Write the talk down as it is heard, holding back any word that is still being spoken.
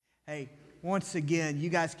Hey, once again, you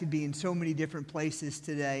guys could be in so many different places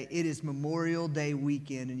today. It is Memorial Day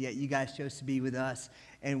weekend, and yet you guys chose to be with us,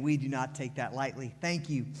 and we do not take that lightly. Thank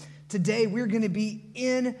you. Today, we're going to be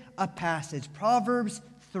in a passage, Proverbs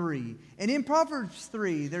 3. And in Proverbs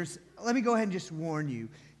 3, let me go ahead and just warn you,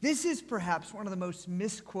 this is perhaps one of the most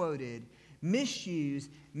misquoted, misused,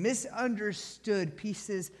 misunderstood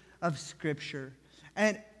pieces of Scripture.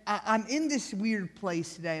 And I'm in this weird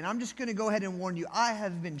place today, and I'm just going to go ahead and warn you, I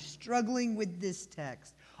have been struggling with this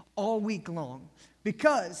text all week long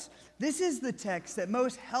because this is the text that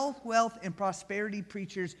most health, wealth, and prosperity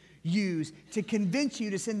preachers use to convince you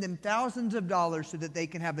to send them thousands of dollars so that they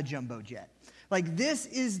can have a jumbo jet. Like, this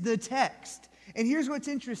is the text. And here's what's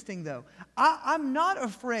interesting, though. I'm not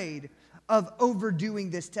afraid of overdoing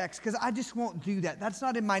this text because I just won't do that. That's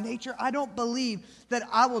not in my nature. I don't believe that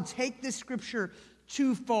I will take this scripture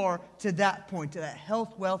too far to that point, to that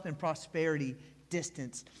health, wealth, and prosperity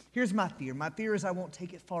distance. Here's my fear. My fear is I won't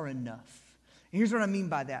take it far enough. And here's what I mean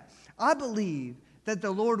by that. I believe that the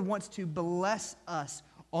Lord wants to bless us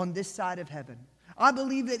on this side of heaven. I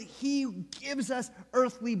believe that He gives us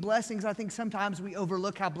earthly blessings. I think sometimes we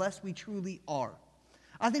overlook how blessed we truly are.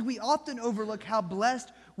 I think we often overlook how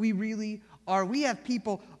blessed we really are. We have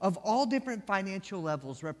people of all different financial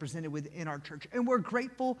levels represented within our church, and we're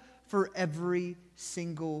grateful for every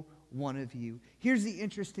single one of you. Here's the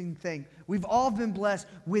interesting thing. We've all been blessed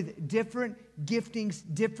with different giftings,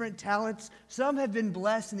 different talents. Some have been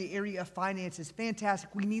blessed in the area of finances.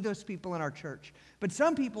 Fantastic. We need those people in our church. But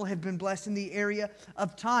some people have been blessed in the area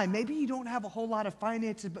of time. Maybe you don't have a whole lot of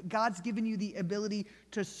finances, but God's given you the ability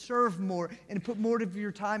to serve more and put more of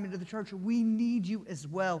your time into the church. We need you as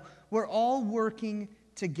well. We're all working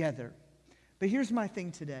together. But here's my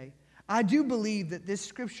thing today. I do believe that this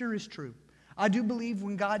scripture is true. I do believe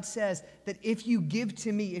when God says that if you give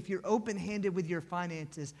to me, if you're open-handed with your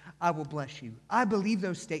finances, I will bless you. I believe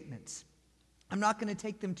those statements. I'm not going to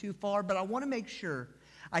take them too far, but I want to make sure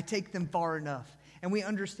I take them far enough. And we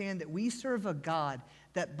understand that we serve a God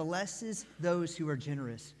that blesses those who are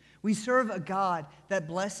generous. We serve a God that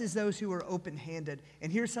blesses those who are open-handed.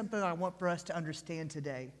 And here's something I want for us to understand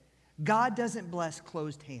today. God doesn't bless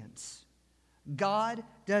closed hands. God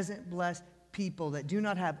doesn't bless people that do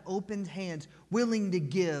not have open hands willing to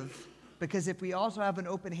give, because if we also have an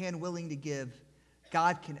open hand willing to give,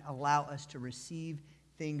 God can allow us to receive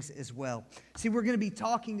things as well. See, we're going to be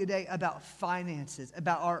talking today about finances,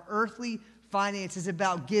 about our earthly finances,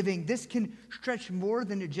 about giving. This can stretch more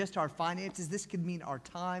than just our finances. This could mean our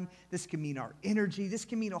time. This can mean our energy. This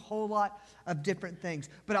can mean a whole lot of different things.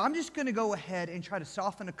 But I'm just going to go ahead and try to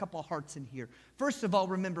soften a couple of hearts in here. First of all,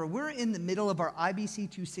 remember, we're in the middle of our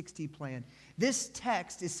IBC 260 plan. This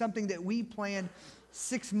text is something that we planned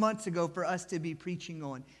 6 months ago for us to be preaching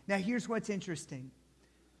on. Now, here's what's interesting.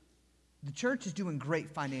 The church is doing great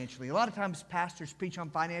financially. A lot of times pastors preach on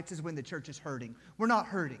finances when the church is hurting. We're not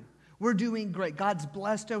hurting. We're doing great. God's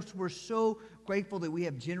blessed us. We're so grateful that we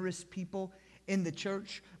have generous people in the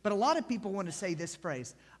church. But a lot of people want to say this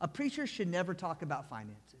phrase: a preacher should never talk about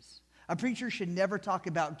finances. A preacher should never talk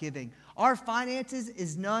about giving. Our finances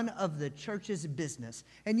is none of the church's business.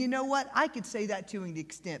 And you know what? I could say that to an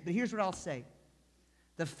extent, but here's what I'll say.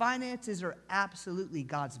 The finances are absolutely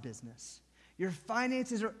God's business. Your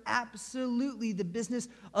finances are absolutely the business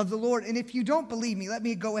of the Lord. And if you don't believe me, let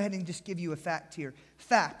me go ahead and just give you a fact here.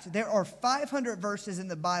 Fact, there are 500 verses in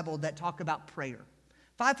the Bible that talk about prayer.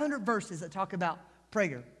 500 verses that talk about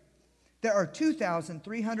prayer. There are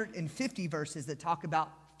 2,350 verses that talk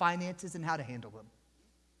about finances and how to handle them.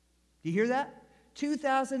 Do you hear that?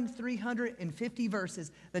 2,350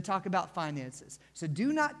 verses that talk about finances. So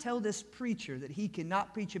do not tell this preacher that he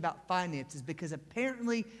cannot preach about finances, because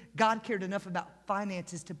apparently God cared enough about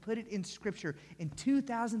finances to put it in Scripture in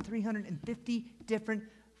 2,350 different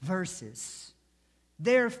verses.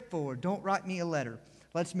 Therefore, don't write me a letter.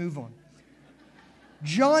 Let's move on.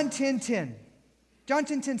 John 10:10. John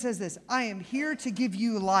 10:10 says this: I am here to give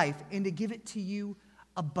you life and to give it to you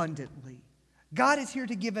abundantly. God is here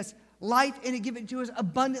to give us life and to give it to us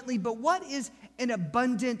abundantly. But what is an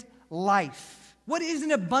abundant life? What is an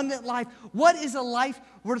abundant life? What is a life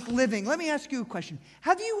worth living? Let me ask you a question.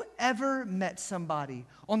 Have you ever met somebody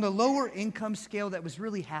on the lower income scale that was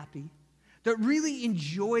really happy, that really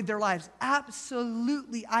enjoyed their lives?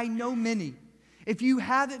 Absolutely. I know many. If you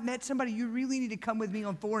haven't met somebody, you really need to come with me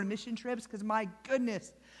on foreign mission trips, because my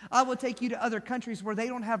goodness, I will take you to other countries where they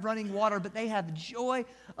don't have running water, but they have the joy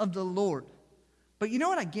of the Lord. But you know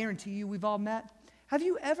what I guarantee you we've all met? Have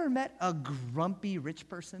you ever met a grumpy rich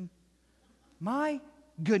person? My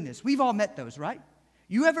goodness, we've all met those, right?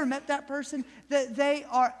 You ever met that person that they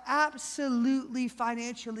are absolutely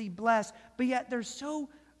financially blessed, but yet they're so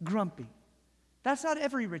grumpy? That's not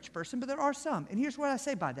every rich person, but there are some. And here's what I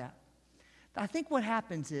say by that. I think what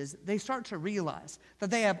happens is they start to realize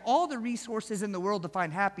that they have all the resources in the world to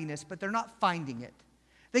find happiness, but they're not finding it.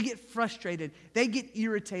 They get frustrated. They get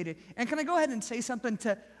irritated. And can I go ahead and say something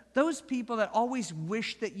to those people that always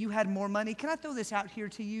wish that you had more money? Can I throw this out here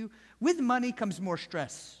to you? With money comes more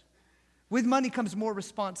stress. With money comes more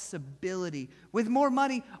responsibility. With more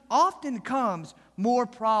money often comes more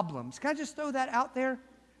problems. Can I just throw that out there?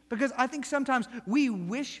 Because I think sometimes we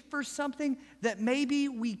wish for something that maybe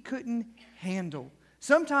we couldn't handle.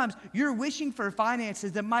 Sometimes you're wishing for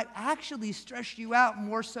finances that might actually stress you out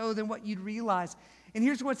more so than what you'd realize. And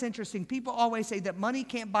here's what's interesting. People always say that money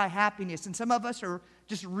can't buy happiness. And some of us are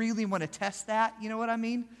just really want to test that. You know what I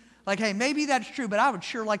mean? Like, hey, maybe that's true, but I would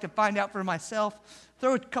sure like to find out for myself.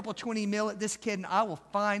 Throw a couple 20 mil at this kid and I will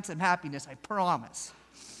find some happiness, I promise.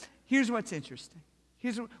 Here's what's interesting.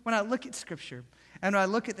 When I look at Scripture and when I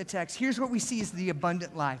look at the text, here's what we see is the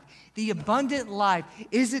abundant life. The abundant life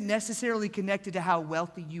isn't necessarily connected to how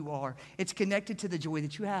wealthy you are. It's connected to the joy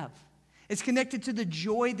that you have. It's connected to the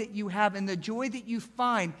joy that you have and the joy that you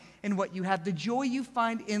find in what you have, the joy you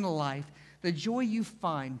find in life, the joy you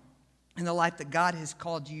find in the life that God has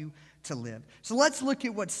called you to live. So let's look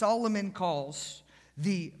at what Solomon calls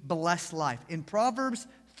the blessed life. In Proverbs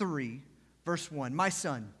 3, verse 1, my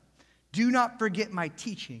son, do not forget my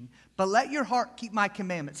teaching, but let your heart keep my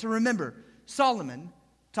commandments. So remember, Solomon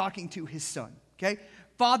talking to his son, okay?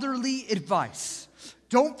 Fatherly advice.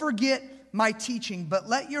 Don't forget my teaching, but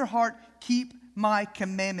let your heart keep my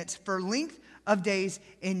commandments. For length of days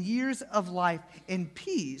and years of life and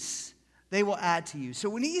peace they will add to you. So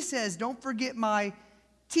when he says, don't forget my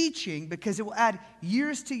teaching because it will add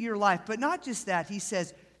years to your life, but not just that, he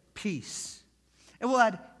says peace. It will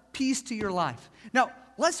add peace to your life. Now,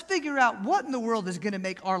 let's figure out what in the world is going to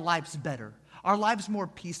make our lives better, our lives more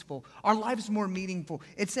peaceful, our lives more meaningful.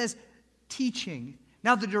 It says teaching.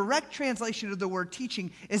 Now, the direct translation of the word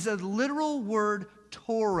teaching is a literal word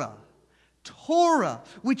Torah. Torah,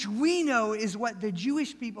 which we know is what the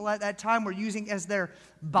Jewish people at that time were using as their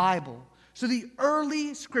Bible. So the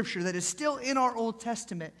early scripture that is still in our Old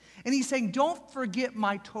Testament. And he's saying, don't forget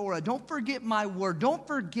my Torah. Don't forget my word. Don't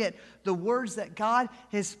forget the words that God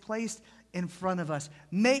has placed in front of us.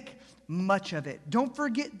 Make much of it. Don't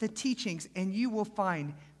forget the teachings, and you will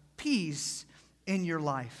find peace in your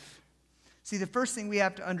life. See, the first thing we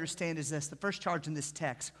have to understand is this. The first charge in this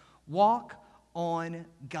text, walk on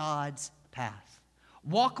God's path.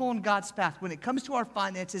 Walk on God's path. When it comes to our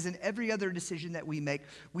finances and every other decision that we make,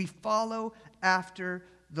 we follow after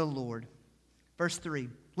the Lord. Verse 3,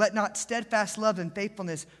 let not steadfast love and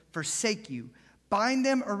faithfulness forsake you. Bind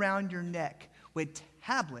them around your neck with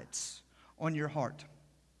tablets on your heart.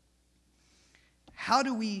 How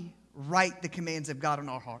do we write the commands of God on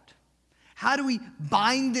our heart? How do we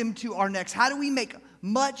bind them to our necks? How do we make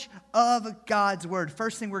much of God's word?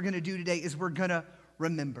 First thing we're going to do today is we're going to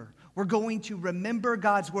remember. We're going to remember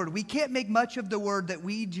God's word. We can't make much of the word that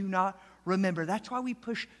we do not remember. That's why we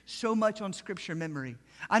push so much on scripture memory.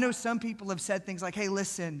 I know some people have said things like, hey,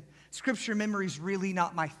 listen, scripture memory is really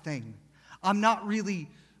not my thing. I'm not really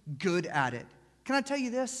good at it. Can I tell you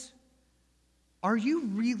this? Are you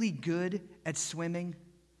really good at swimming?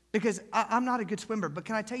 Because I'm not a good swimmer, but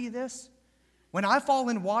can I tell you this? When I fall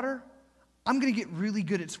in water, I'm going to get really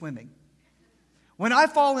good at swimming. When I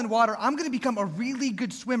fall in water, I'm going to become a really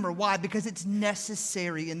good swimmer. Why? Because it's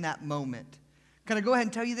necessary in that moment. Can I go ahead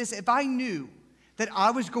and tell you this? If I knew that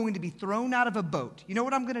I was going to be thrown out of a boat, you know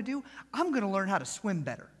what I'm going to do? I'm going to learn how to swim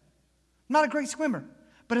better. I'm not a great swimmer.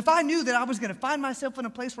 But if I knew that I was going to find myself in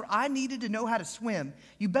a place where I needed to know how to swim,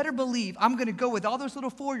 you better believe I'm going to go with all those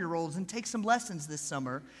little 4-year-olds and take some lessons this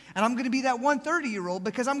summer. And I'm going to be that 130-year-old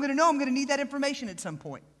because I'm going to know I'm going to need that information at some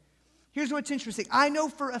point. Here's what's interesting. I know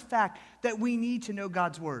for a fact that we need to know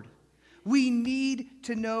God's word. We need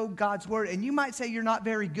to know God's word. And you might say you're not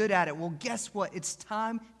very good at it. Well, guess what? It's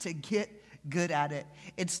time to get good at it.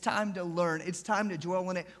 It's time to learn. It's time to dwell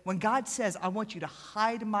in it. When God says, I want you to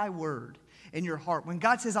hide my word in your heart. When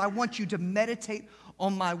God says, I want you to meditate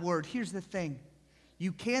on my word. Here's the thing.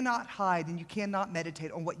 You cannot hide and you cannot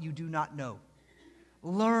meditate on what you do not know.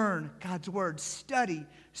 Learn God's word, study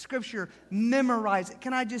scripture, memorize it.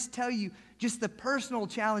 Can I just tell you, just the personal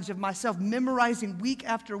challenge of myself, memorizing week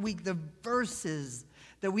after week the verses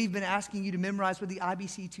that we've been asking you to memorize with the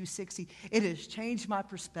IBC 260. It has changed my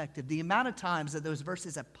perspective. The amount of times that those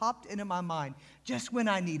verses have popped into my mind just when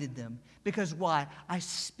I needed them. Because why? I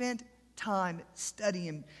spent time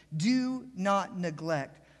studying. Do not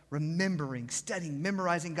neglect remembering, studying,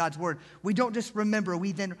 memorizing God's word. We don't just remember,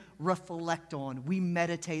 we then reflect on, we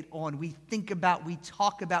meditate on, we think about, we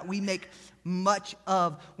talk about, we make much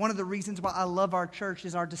of. One of the reasons why I love our church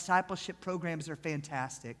is our discipleship programs are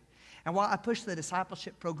fantastic. And why I push the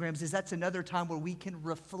discipleship programs is that's another time where we can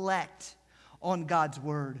reflect on God's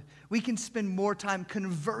word. We can spend more time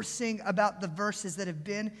conversing about the verses that have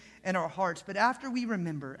been in our hearts. But after we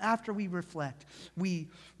remember, after we reflect, we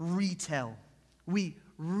retell. We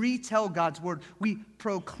retell God's word. We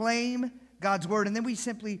proclaim God's word, and then we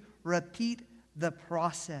simply repeat the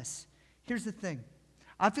process. Here's the thing.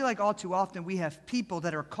 I feel like all too often we have people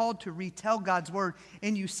that are called to retell God's word,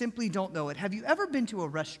 and you simply don't know it. Have you ever been to a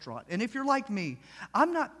restaurant? And if you're like me,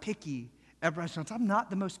 I'm not picky at restaurants. I'm not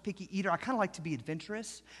the most picky eater. I kind of like to be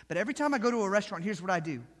adventurous. But every time I go to a restaurant, here's what I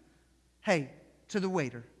do. Hey, to the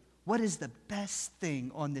waiter, what is the best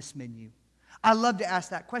thing on this menu? I love to ask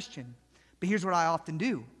that question. But here's what I often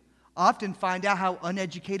do. I often find out how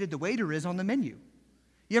uneducated the waiter is on the menu.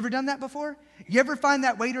 You ever done that before? You ever find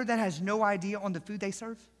that waiter that has no idea on the food they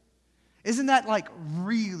serve? Isn't that like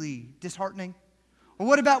really disheartening? Or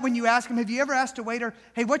what about when you ask them, have you ever asked a waiter,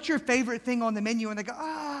 hey, what's your favorite thing on the menu? And they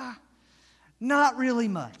go, not really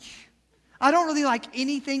much. I don't really like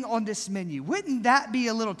anything on this menu. Wouldn't that be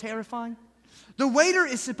a little terrifying? The waiter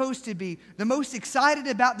is supposed to be the most excited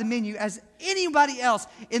about the menu as anybody else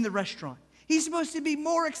in the restaurant. He's supposed to be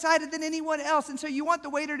more excited than anyone else. And so you want the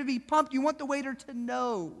waiter to be pumped. You want the waiter to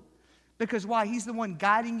know. Because why? He's the one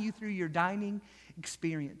guiding you through your dining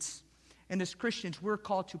experience. And as Christians, we're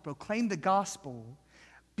called to proclaim the gospel,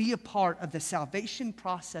 be a part of the salvation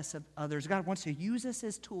process of others. God wants to use us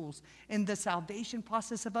as tools in the salvation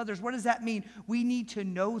process of others. What does that mean? We need to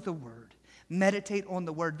know the word, meditate on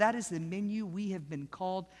the word. That is the menu we have been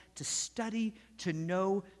called to study, to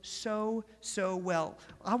know so well.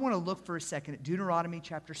 I want to look for a second at Deuteronomy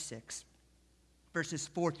chapter 6, verses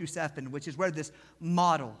 4 through 7, which is where this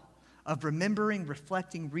model of remembering,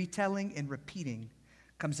 reflecting, retelling, and repeating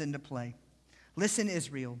comes into play. Listen,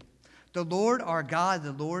 Israel. The Lord our God,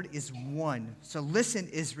 the Lord is one. So listen,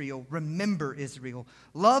 Israel. Remember, Israel.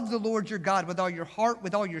 Love the Lord your God with all your heart,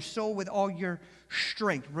 with all your soul, with all your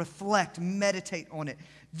strength. Reflect, meditate on it.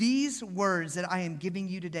 These words that I am giving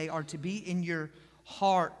you today are to be in your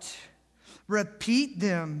heart. Repeat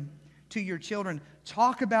them to your children.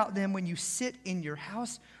 Talk about them when you sit in your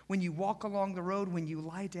house, when you walk along the road, when you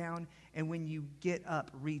lie down, and when you get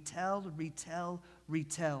up. Retell, retell,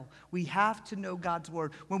 retell. We have to know God's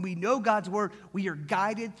word. When we know God's word, we are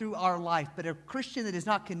guided through our life. But a Christian that is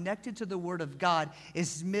not connected to the word of God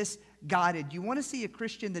is misguided. You want to see a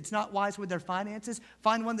Christian that's not wise with their finances?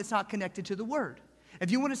 Find one that's not connected to the word.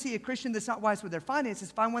 If you want to see a Christian that's not wise with their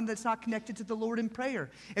finances, find one that's not connected to the Lord in prayer.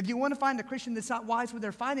 If you want to find a Christian that's not wise with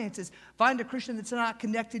their finances, find a Christian that's not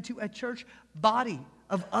connected to a church body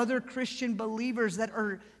of other Christian believers that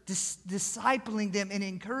are discipling them and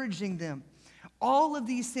encouraging them. All of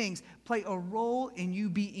these things play a role in you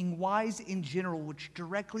being wise in general, which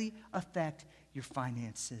directly affect your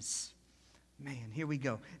finances. Man, here we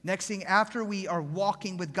go. Next thing, after we are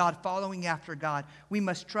walking with God, following after God, we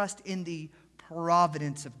must trust in the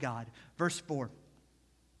providence of God. Verse 4.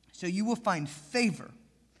 So you will find favor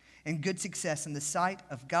and good success in the sight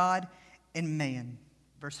of God and man.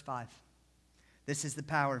 Verse 5. This is the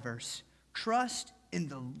power verse. Trust in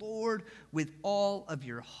the Lord with all of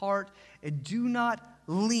your heart and do not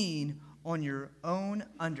lean on your own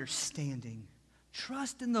understanding.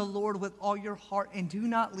 Trust in the Lord with all your heart and do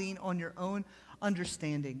not lean on your own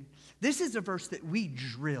understanding. This is a verse that we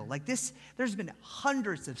drill. Like this, there's been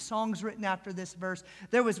hundreds of songs written after this verse.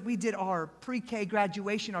 We did our pre-K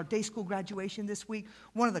graduation, our day school graduation this week.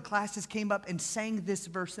 One of the classes came up and sang this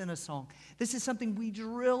verse in a song. This is something we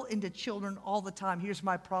drill into children all the time. Here's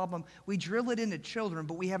my problem. We drill it into children,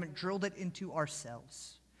 but we haven't drilled it into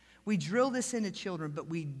ourselves. We drill this into children, but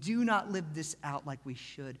we do not live this out like we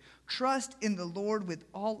should. Trust in the Lord with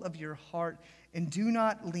all of your heart and do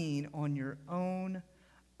not lean on your own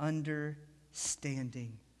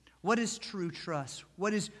understanding. What is true trust?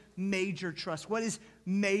 What is major trust? What is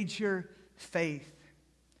major faith?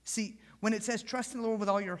 See, when it says trust in the Lord with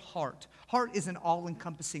all your heart, heart is an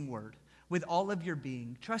all-encompassing word. With all of your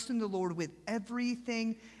being. Trust in the Lord with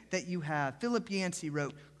everything that you have. Philip Yancey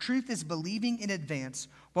wrote, truth is believing in advance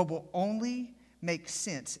what will only make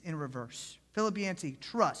sense in reverse. Philip Yancey,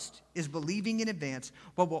 trust is believing in advance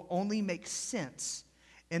what will only make sense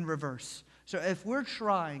in reverse. So if we're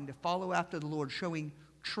trying to follow after the Lord, showing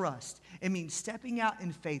trust, it means stepping out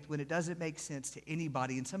in faith when it doesn't make sense to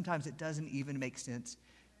anybody, and sometimes it doesn't even make sense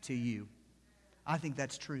to you. I think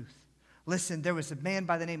that's truth. Listen, there was a man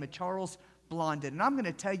by the name of Charles Blondin. And I'm going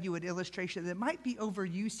to tell you an illustration that might be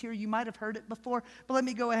overused here. You might have heard it before, but let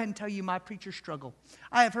me go ahead and tell you my preacher struggle.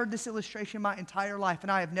 I have heard this illustration my entire life,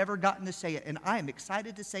 and I have never gotten to say it, and I am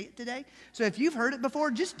excited to say it today. So if you've heard it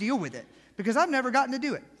before, just deal with it, because I've never gotten to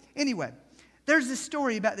do it. Anyway, there's this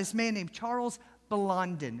story about this man named Charles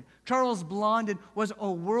Blondin. Charles Blondin was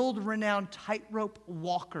a world-renowned tightrope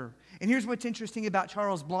walker. And here's what's interesting about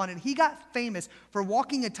Charles Blondin. He got famous for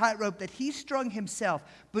walking a tightrope that he strung himself,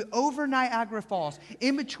 but over Niagara Falls,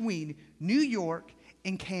 in between New York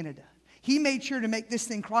and Canada. He made sure to make this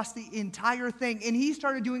thing cross the entire thing, and he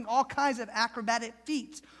started doing all kinds of acrobatic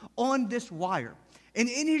feats on this wire. And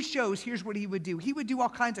in his shows, here's what he would do. He would do all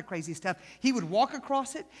kinds of crazy stuff. He would walk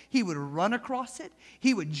across it. He would run across it.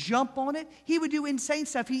 He would jump on it. He would do insane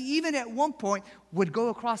stuff. He even at one point would go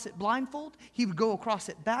across it blindfold. He would go across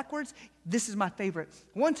it backwards. This is my favorite.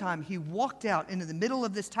 One time, he walked out into the middle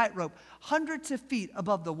of this tightrope, hundreds of feet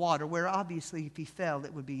above the water, where obviously if he fell,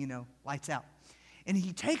 it would be, lights out. And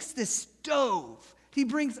he takes this stove. He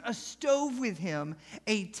brings a stove with him,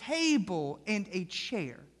 a table, and a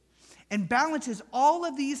chair, and balances all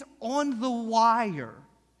of these on the wire,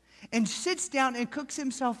 and sits down and cooks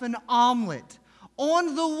himself an omelet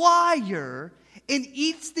on the wire, and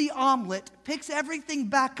eats the omelet, picks everything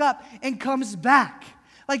back up, and comes back.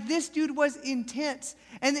 Like, this dude was intense.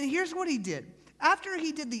 And then here's what he did. After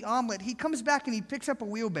he did the omelet, he comes back and he picks up a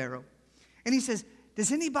wheelbarrow, and he says,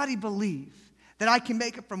 "Does anybody believe that I can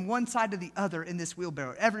make it from one side to the other in this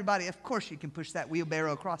wheelbarrow?" Everybody, of course you can push that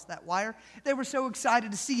wheelbarrow across that wire. They were so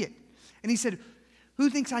excited to see it. And he said,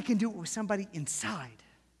 "Who thinks I can do it with somebody inside?"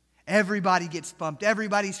 Everybody gets pumped.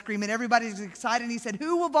 Everybody's screaming. Everybody's excited. And he said,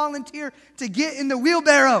 "Who will volunteer to get in the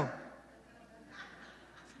wheelbarrow?"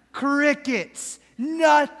 Crickets.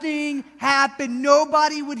 Nothing happened.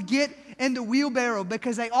 Nobody would get in the wheelbarrow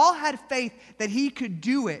because they all had faith that he could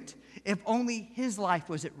do it if only his life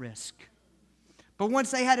was at risk. But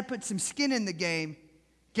once they had to put some skin in the game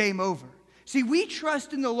over. See, we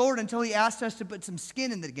trust in the Lord until he asks us to put some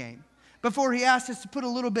skin in the game. Before he asks us to put a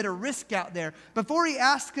little bit of risk out there. Before he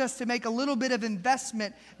asks us to make a little bit of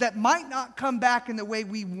investment that might not come back in the way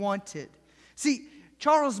we want it. See,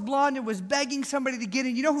 Charles Blondin was begging somebody to get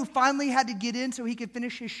in. You know who finally had to get in so he could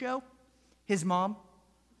finish his show? His mom.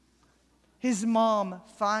 His mom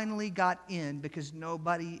finally got in because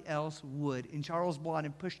nobody else would. And Charles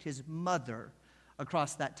Blondin pushed his mother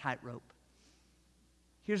across that tightrope.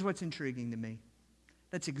 Here's what's intriguing to me.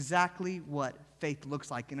 That's exactly what faith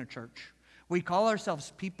looks like in a church. We call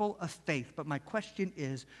ourselves people of faith, but my question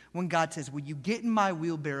is, when God says, "Will you get in my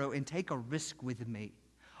wheelbarrow and take a risk with me?"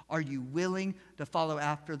 Are you willing to follow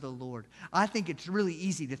after the Lord? I think it's really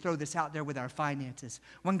easy to throw this out there with our finances.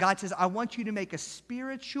 When God says, "I want you to make a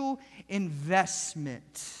spiritual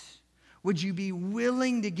investment," would you be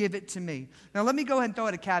willing to give it to me? Now, let me go ahead and throw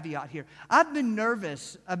out a caveat here. I've been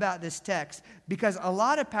nervous about this text because a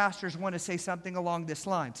lot of pastors want to say something along this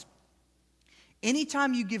lines.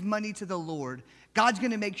 Anytime you give money to the Lord, God's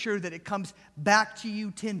going to make sure that it comes back to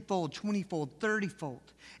you tenfold, 20-fold,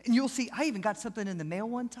 30-fold. And you'll see, I even got something in the mail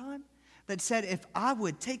one time that said if I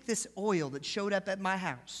would take this oil that showed up at my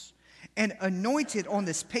house and anoint it on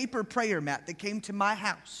this paper prayer mat that came to my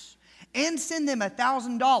house and send them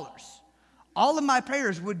 $1,000, all of my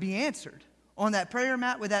prayers would be answered on that prayer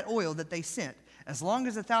mat with that oil that they sent, as long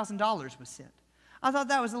as $1,000 was sent. I thought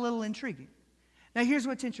that was a little intriguing. Now, here's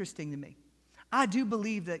what's interesting to me. I do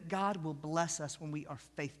believe that God will bless us when we are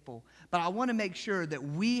faithful, but I want to make sure that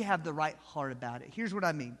we have the right heart about it. Here's what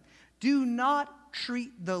I mean. Do not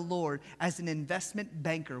treat the Lord as an investment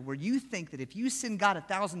banker where you think that if you send God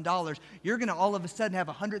 $1,000, you're going to all of a sudden have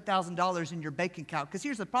 $100,000 in your bank account. Because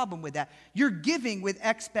here's the problem with that. You're giving with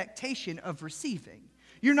expectation of receiving.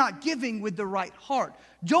 You're not giving with the right heart.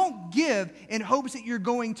 Don't give in hopes that you're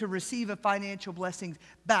going to receive a financial blessing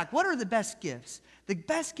back. What are the best gifts? The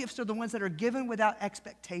best gifts are the ones that are given without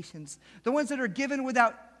expectations. The ones that are given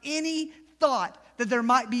without any thought that there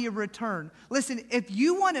might be a return. Listen, if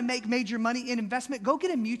you want to make major money in investment, go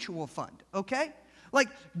get a mutual fund, okay? Like,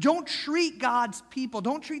 don't treat God's people,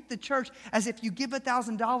 don't treat the church as if you give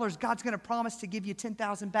 $1,000, God's going to promise to give you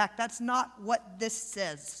 $10,000 back. That's not what this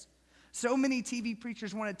says. So many TV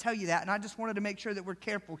preachers want to tell you that, and I just wanted to make sure that we're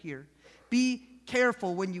careful here. Be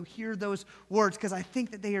careful when you hear those words, because I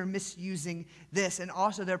think that they are misusing this, and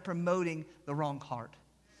also they're promoting the wrong heart.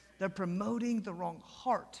 They're promoting the wrong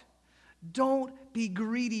heart. Don't be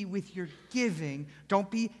greedy with your giving.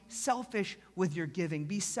 Don't be selfish with your giving.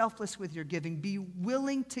 Be selfless with your giving. Be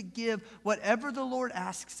willing to give whatever the Lord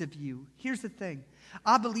asks of you. Here's the thing.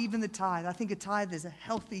 I believe in the tithe. I think a tithe is a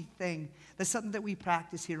healthy thing. That's something that we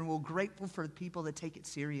practice here, and we're grateful for the people that take it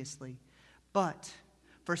seriously. But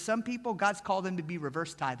for some people, God's called them to be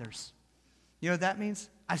reverse tithers. You know what that means?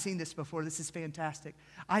 I've seen this before. This is fantastic.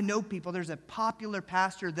 I know people. There's a popular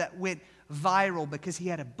pastor that went viral because he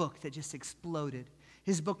had a book that just exploded.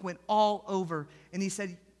 His book went all over. And he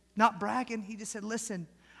said, not bragging, he just said, listen,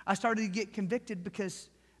 I started to get convicted because,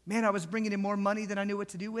 man, I was bringing in more money than I knew what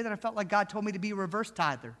to do with. And I felt like God told me to be a reverse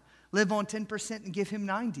tither. Live on 10% and give him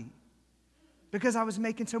 90%. Because I was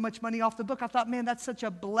making so much money off the book. I thought, man, that's such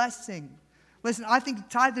a blessing. Listen, I think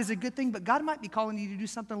tithe is a good thing, but God might be calling you to do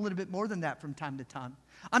something a little bit more than that from time to time.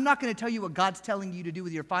 I'm not going to tell you what God's telling you to do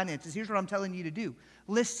with your finances. Here's what I'm telling you to do.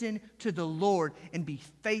 Listen to the Lord and be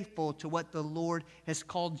faithful to what the Lord has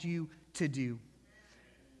called you to do.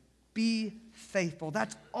 Be faithful.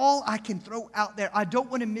 That's all I can throw out there. I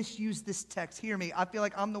don't want to misuse this text. Hear me. I feel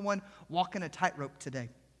like I'm the one walking a tightrope today.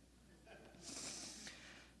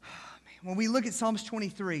 When we look at Psalms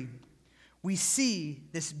 23, we see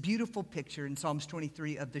this beautiful picture in Psalms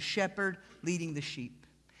 23 of the shepherd leading the sheep.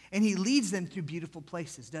 And he leads them through beautiful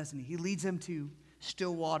places, doesn't he? He leads them to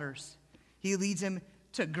still waters. He leads them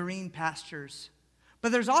to green pastures.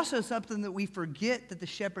 But there's also something that we forget that the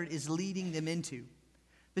shepherd is leading them into.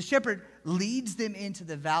 The shepherd leads them into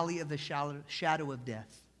the valley of the shadow of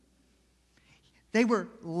death. They were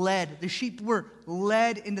led. The sheep were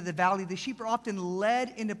led into the valley. The sheep are often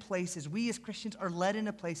led into places. We as Christians are led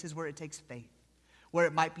into places where it takes faith, where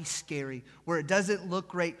it might be scary, where it doesn't look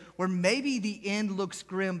great, where maybe the end looks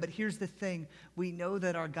grim. But here's the thing. We know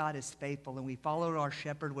that our God is faithful, and we follow our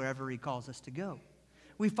shepherd wherever he calls us to go.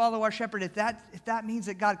 We follow our shepherd. If that means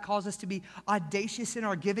that God calls us to be audacious in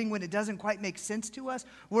our giving when it doesn't quite make sense to us,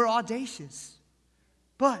 we're audacious.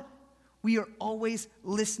 But we are always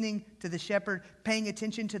listening to the shepherd, paying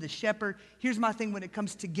attention to the shepherd. Here's my thing when it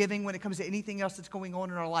comes to giving, when it comes to anything else that's going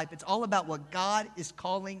on in our life. It's all about what God is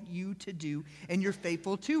calling you to do, and you're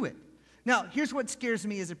faithful to it. Now, here's what scares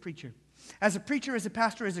me as a preacher. As a preacher, as a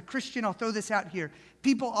pastor, as a Christian, I'll throw this out here.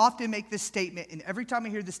 People often make this statement, and every time I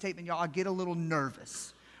hear this statement, y'all, I get a little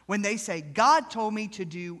nervous. When they say, God told me to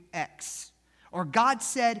do X, or God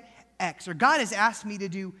said X, or God has asked me to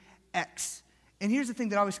do X. And here's the thing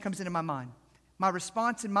that always comes into my mind. My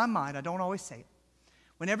response in my mind, I don't always say it.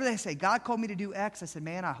 Whenever they say, God called me to do X, I said,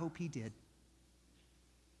 man, I hope he did.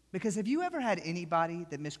 Because have you ever had anybody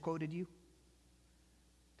that misquoted you?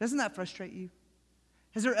 Doesn't that frustrate you?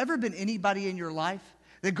 Has there ever been anybody in your life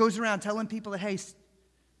that goes around telling people that, hey,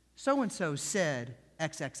 so-and-so said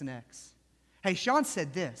X, X, and X. Hey, Sean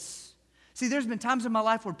said this. See, there's been times in my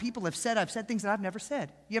life where people have said, I've said things that I've never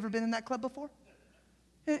said. You ever been in that club before?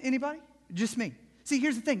 Anybody? Just me. See,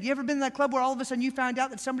 here's the thing. You ever been in that club where all of a sudden you found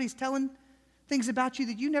out that somebody's telling things about you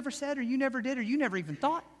that you never said or you never did or you never even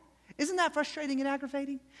thought? Isn't that frustrating and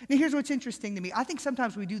aggravating? Now, here's what's interesting to me. I think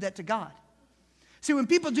sometimes we do that to God. See, when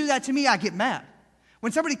people do that to me, I get mad.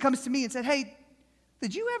 When somebody comes to me and said, hey,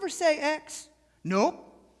 did you ever say X? Nope.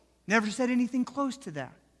 Never said anything close to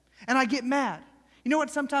that. And I get mad. You know what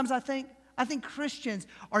sometimes I think? I think Christians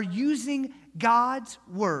are using God's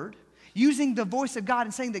word, using the voice of God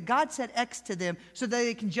and saying that God said X to them so that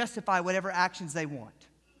they can justify whatever actions they want.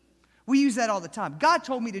 We use that all the time. God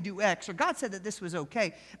told me to do X, or God said that this was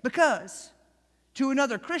okay, because to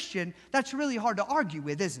another Christian, that's really hard to argue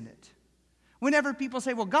with, isn't it? Whenever people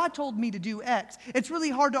say, well, God told me to do X, it's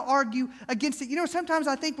really hard to argue against it. You know, sometimes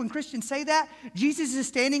I think when Christians say that, Jesus is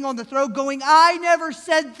standing on the throne going, I never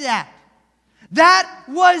said that. That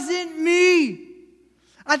wasn't me.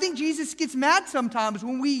 I think Jesus gets mad sometimes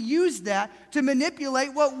when we use that to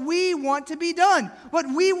manipulate what we want to be done, what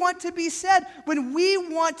we want to be said. When we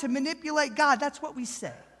want to manipulate God, that's what we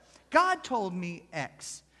say. God told me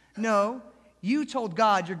X. No, you told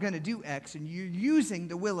God you're going to do X, and you're using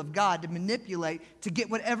the will of God to manipulate to get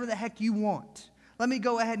whatever the heck you want. Let me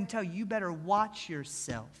go ahead and tell you, you better watch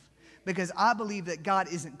yourself, because I believe that God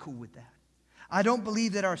isn't cool with that. I don't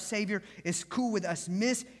believe that our Savior is cool with us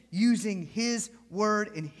misusing His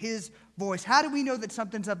word and His voice. How do we know that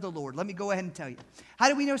something's of the Lord? Let me go ahead and tell you. How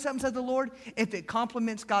do we know something's of the Lord? If it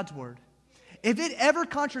complements God's word. If it ever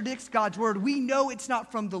contradicts God's word, we know it's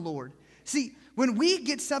not from the Lord. See, when we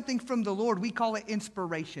get something from the Lord, we call it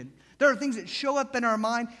inspiration. There are things that show up in our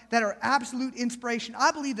mind that are absolute inspiration.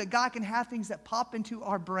 I believe that God can have things that pop into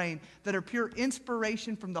our brain that are pure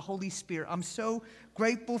inspiration from the Holy Spirit. I'm so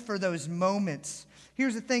grateful for those moments.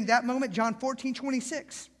 Here's the thing, that moment, John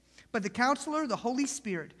 14:26. But the Counselor, the Holy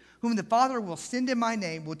Spirit, whom the Father will send in my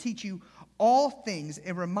name, will teach you all things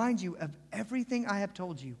and remind you of everything I have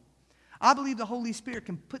told you. I believe the Holy Spirit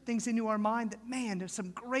can put things into our mind that, man, there's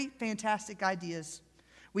some great, fantastic ideas.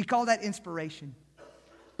 We call that inspiration.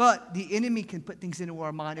 But the enemy can put things into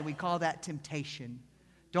our mind, and we call that temptation.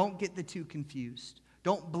 Don't get the two confused.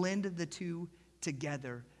 Don't blend the two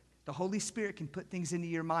together. The Holy Spirit can put things into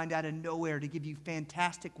your mind out of nowhere to give you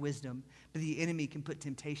fantastic wisdom, but the enemy can put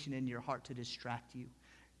temptation in your heart to distract you.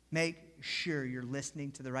 Make sure you're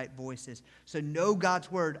listening to the right voices. So know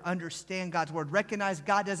God's word, understand God's word, recognize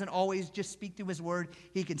God doesn't always just speak through his word.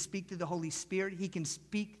 He can speak through the Holy Spirit. He can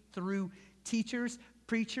speak through teachers,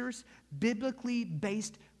 preachers, biblically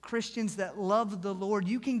based Christians that love the Lord.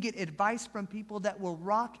 You can get advice from people that will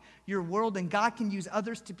rock your world, and God can use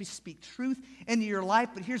others to speak truth into your life.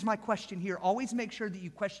 But here's my question here. Always make sure that you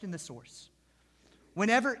question the source.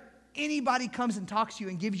 Whenever anybody comes and talks to you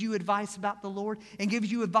and gives you advice about the Lord and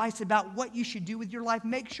gives you advice about what you should do with your life,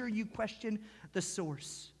 make sure you question the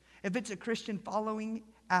source. If it's a Christian following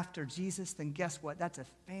after Jesus, then guess what? That's a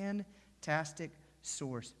fantastic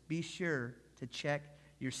source. Be sure to check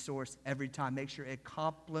your source every time. Make sure it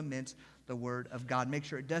complements the Word of God. Make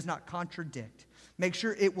sure it does not contradict. Make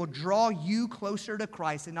sure it will draw you closer to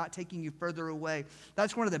Christ and not taking you further away.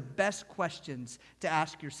 That's one of the best questions to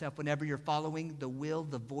ask yourself whenever you're following the will,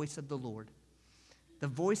 the voice of the Lord. The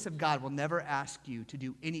voice of God will never ask you to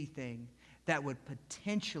do anything that would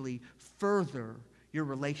potentially further your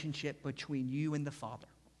relationship between you and the Father.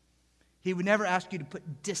 He would never ask you to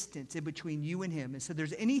put distance in between you and him. And so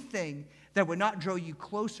there's anything that would not draw you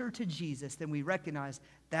closer to Jesus, then we recognize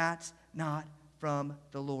that's not from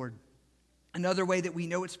the Lord. Another way that we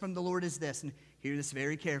know it's from the Lord is this, and hear this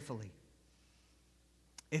very carefully.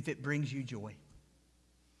 If it brings you joy.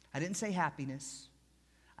 I didn't say happiness.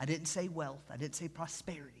 I didn't say wealth. I didn't say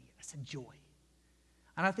prosperity. I said joy.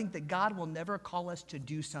 And I think that God will never call us to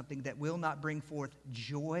do something that will not bring forth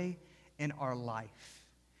joy in our life.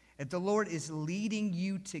 If the Lord is leading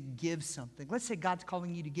you to give something, let's say God's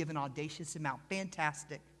calling you to give an audacious amount,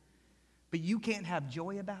 fantastic, but you can't have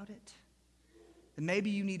joy about it, then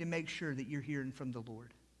maybe you need to make sure that you're hearing from the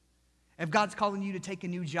Lord. If God's calling you to take a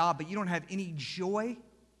new job, but you don't have any joy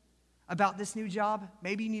about this new job,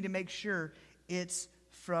 maybe you need to make sure it's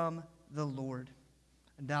from the Lord.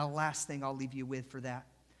 And now the last thing I'll leave you with for that.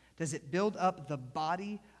 Does it build up the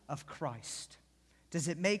body of Christ? Does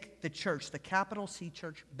it make the church, the capital C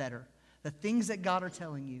church, better? The things that God are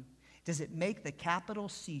telling you, does it make the capital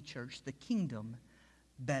C church, the kingdom,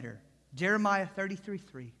 better? Jeremiah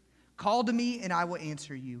 33:3. Call to me and I will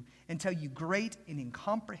answer you and tell you great and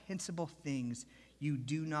incomprehensible things you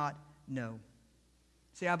do not know.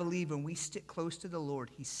 See, I believe when we stick close to the Lord,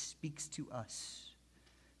 he speaks to us.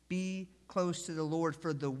 Be close to the Lord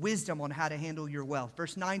for the wisdom on how to handle your wealth.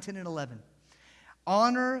 Verse 9, 10, and 11.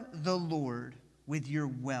 Honor the Lord with your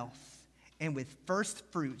wealth and with first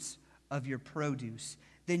fruits of your produce.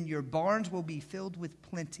 Then your barns will be filled with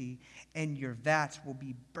plenty and your vats will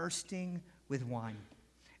be bursting with wine.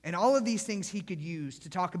 And all of these things he could use to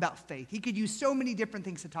talk about faith. He could use so many different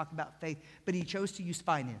things to talk about faith, but he chose to use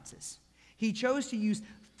finances. He chose to use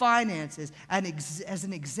finances as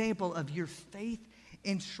an example of your faith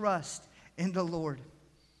and trust in the Lord.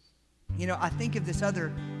 You know, I think of this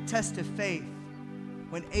other test of faith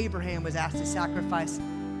when Abraham was asked to sacrifice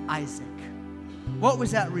Isaac. What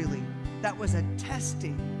was that really? That was a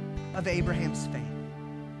testing of Abraham's faith.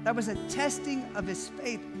 That was a testing of his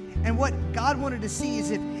faith. And what God wanted to see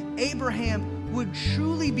is if Abraham would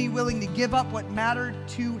truly be willing to give up what mattered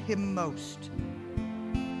to him most.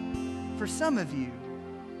 For some of you,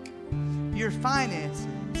 your finances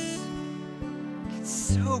can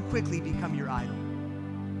so quickly become your idol.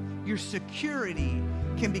 Your security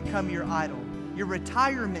can become your idol. Your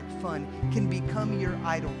retirement fund can become your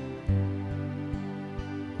idol.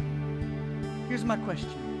 Here's my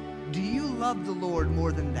question. Do you love the Lord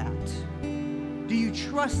more than that? Do you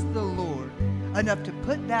trust the Lord enough to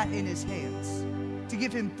put that in his hands, to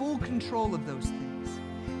give him full control of those things,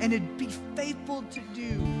 and to be faithful to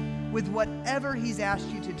do with whatever he's asked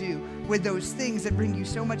you to do with those things that bring you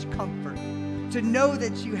so much comfort, to know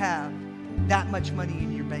that you have that much money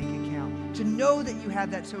in your bank account, to know that you have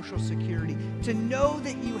that social security, to know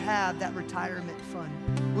that you have that retirement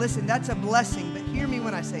fund. Listen, that's a blessing, but hear me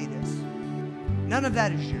when I say this. None of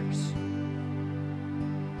that is yours.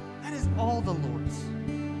 That is all the Lord's.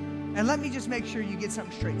 And let me just make sure you get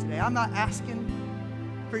something straight today. I'm not asking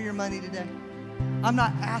for your money today. I'm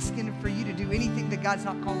not asking for you to do anything that God's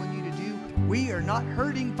not calling you to do. We are not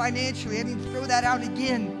hurting financially. I need to throw that out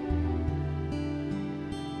again.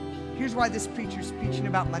 Here's why this preacher's preaching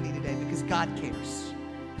about money today, because God cares.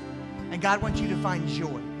 And God wants you to find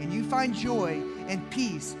joy. And you find joy and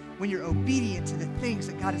peace when you're obedient to the things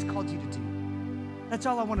that God has called you to do. That's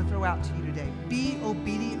all I want to throw out to you today. Be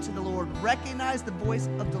obedient to the Lord. Recognize the voice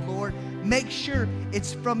of the Lord. Make sure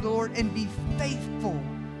it's from the Lord and be faithful.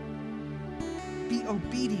 be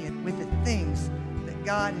obedient with the things that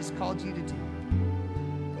God has called you to do.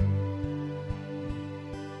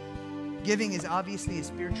 Giving is obviously a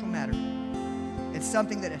spiritual matter. It's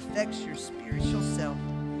something that affects your spiritual self.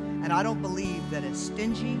 And I don't believe that a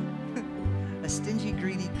stingy,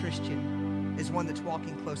 greedy Christian is one that's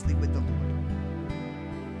walking closely with the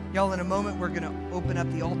Lord. Y'all, in a moment, we're going to open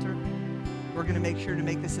up the altar. We're going to make sure to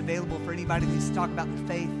make this available for anybody that needs to talk about their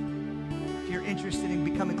faith. If you're interested in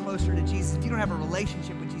becoming closer to Jesus, if you don't have a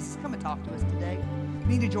relationship with Jesus, come and talk to us today. If you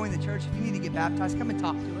need to join the church, if you need to get baptized, come and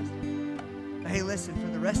talk to us. But hey, listen, for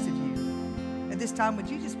the rest of you, at this time, would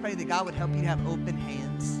you just pray that God would help you to have open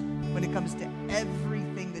hands when it comes to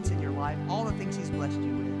everything that's in your life, all the things He's blessed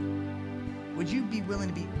you with? Would you be willing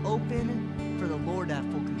to be open for the Lord to have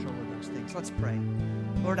full control of those things? Let's pray.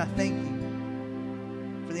 Lord, I thank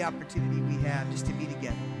you for the opportunity we have just to be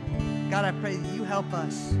together. God, I pray that you help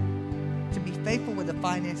us to be faithful with the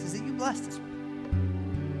finances that you blessed us with.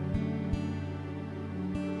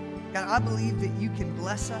 God, I believe that you can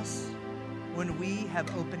bless us when we have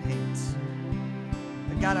open hands.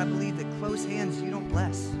 But God, I believe that closed hands you don't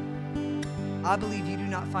bless. I believe you do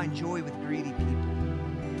not find joy with greedy people.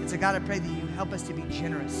 And so God, I pray that you help us to be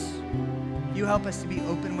generous. You help us to be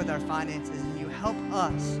open with our finances, and you help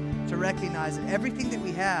us to recognize that everything that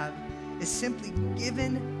we have is simply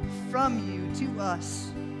given from you to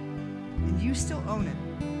us, and you still own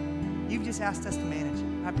it. You've just asked us to manage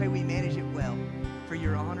it. I pray we manage it well for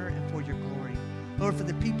your honor and for your glory. Lord, for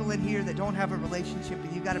the people in here that don't have a relationship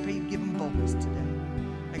with you, God, I pray you give them boldness today.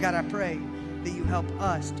 And God, I pray that you help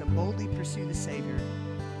us to boldly pursue the Savior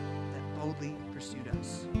that boldly pursued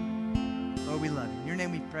us. Lord, we love you. In your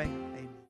name we pray.